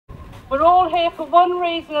We're all here for one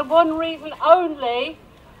reason and one reason only,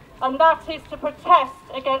 and that is to protest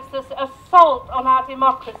against this assault on our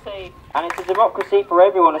democracy. And it's a democracy for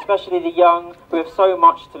everyone, especially the young, who have so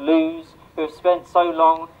much to lose, who have spent so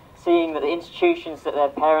long seeing that the institutions that their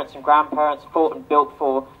parents and grandparents fought and built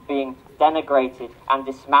for being denigrated and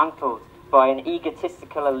dismantled by an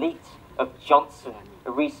egotistical elite of Johnson,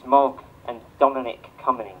 Rees-Mogg and Dominic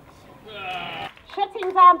Cummings.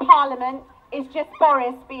 Shutting down Parliament is just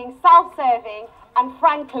Boris being self-serving, and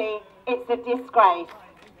frankly, it's a disgrace.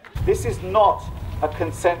 This is not a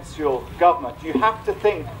consensual government. You have to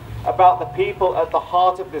think about the people at the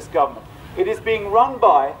heart of this government. It is being run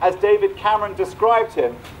by, as David Cameron described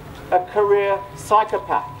him, a career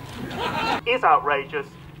psychopath. It is outrageous.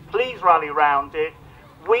 Please rally round it.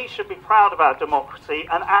 We should be proud of our democracy,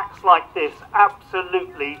 and acts like this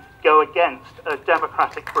absolutely go against a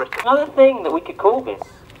democratic Britain. Another thing that we could call this,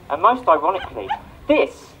 and most ironically,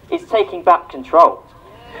 this is taking back control.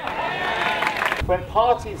 When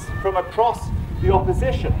parties from across the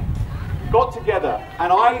opposition got together,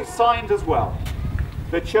 and I signed as well,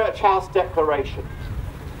 the Church House Declaration,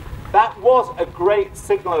 that was a great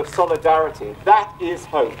signal of solidarity. That is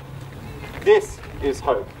hope. This is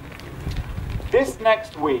hope. This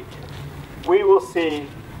next week, we will see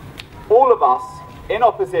all of us in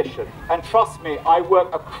opposition, and trust me, I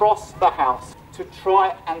work across the House to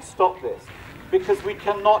try and stop this, because we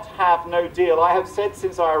cannot have no deal. I have said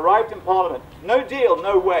since I arrived in Parliament, no deal,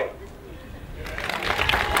 no way.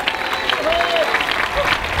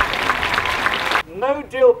 No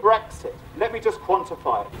deal Brexit. Let me just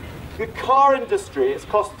quantify it. The car industry has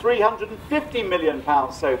cost £350 million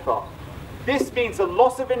so far. This means a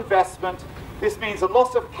loss of investment. This means a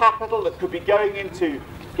loss of capital that could be going into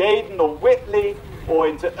Gaydon or Whitley or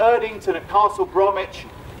into Erdington at Castle Bromwich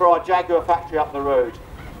for our Jaguar factory up the road.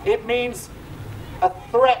 It means a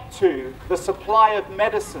threat to the supply of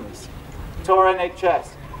medicines to our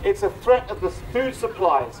NHS. It's a threat of the food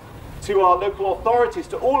supplies to our local authorities,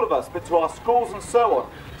 to all of us, but to our schools and so on.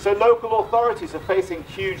 So local authorities are facing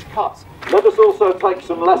huge cuts. Let us also take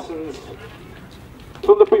some lessons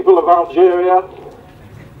from the people of Algeria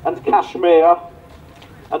and Kashmir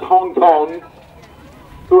and Hong Kong,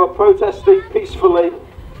 who are protesting peacefully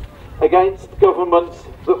against governments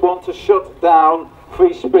that want to shut down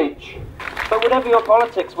free speech. But whatever your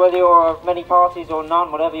politics, whether you're of many parties or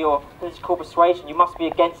none, whatever your political persuasion, you must be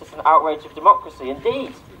against this an outrage of democracy.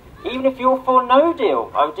 Indeed, even if you're for no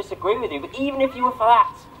deal, I would disagree with you, but even if you were for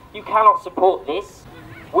that, you cannot support this.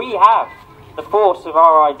 We have the force of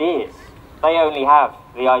our ideas. They only have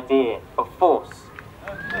the idea of force.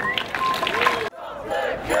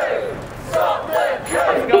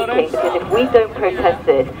 I'm speaking because if we don't protest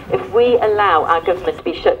this, if we allow our government to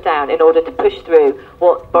be shut down in order to push through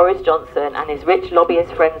what Boris Johnson and his rich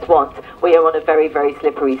lobbyist friends want, we are on a very, very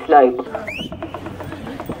slippery slope.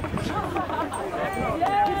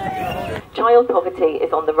 Child poverty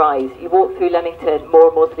is on the rise. You walk through Leamington, more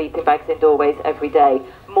and more sleeping bags in doorways every day.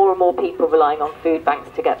 More and more people relying on food banks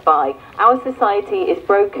to get by. Our society is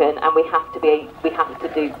broken, and we have to do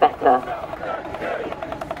better.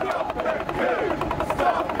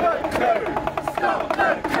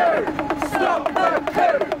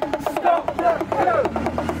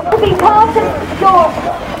 To be part of Europe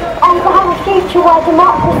and to have a future where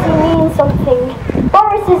democracy means something.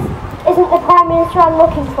 Boris isn't the Prime Minister I'm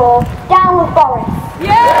looking for. Down with Boris.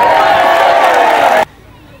 Yeah!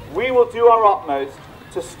 We will do our utmost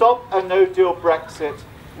to stop a no-deal Brexit.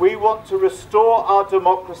 We want to restore our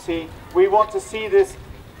democracy. We want to see this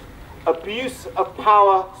abuse of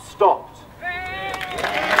power stopped.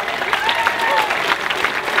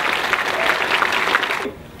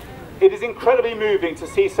 It is incredibly moving to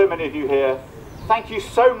see so many of you here. Thank you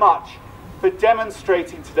so much for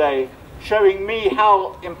demonstrating today, showing me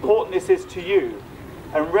how important this is to you,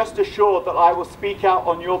 and rest assured that I will speak out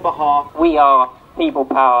on your behalf. We are people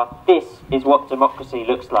power. This is what democracy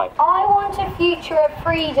looks like. I want a future of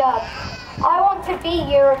freedom. I want to be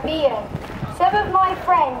European. Some of my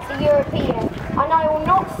friends are European, and I will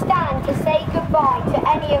not stand to say goodbye to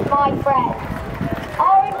any of my friends.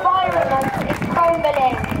 Our environment is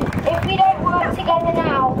crumbling. If we don't work together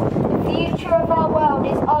now, the future of our world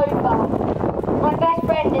is over. My best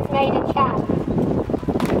friend has made a chance.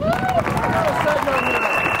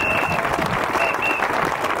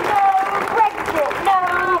 No Brexit,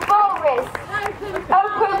 no Boris.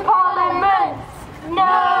 Open Parliament.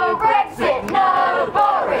 No Brexit, no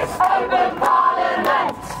Boris. Open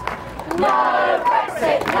Parliament. No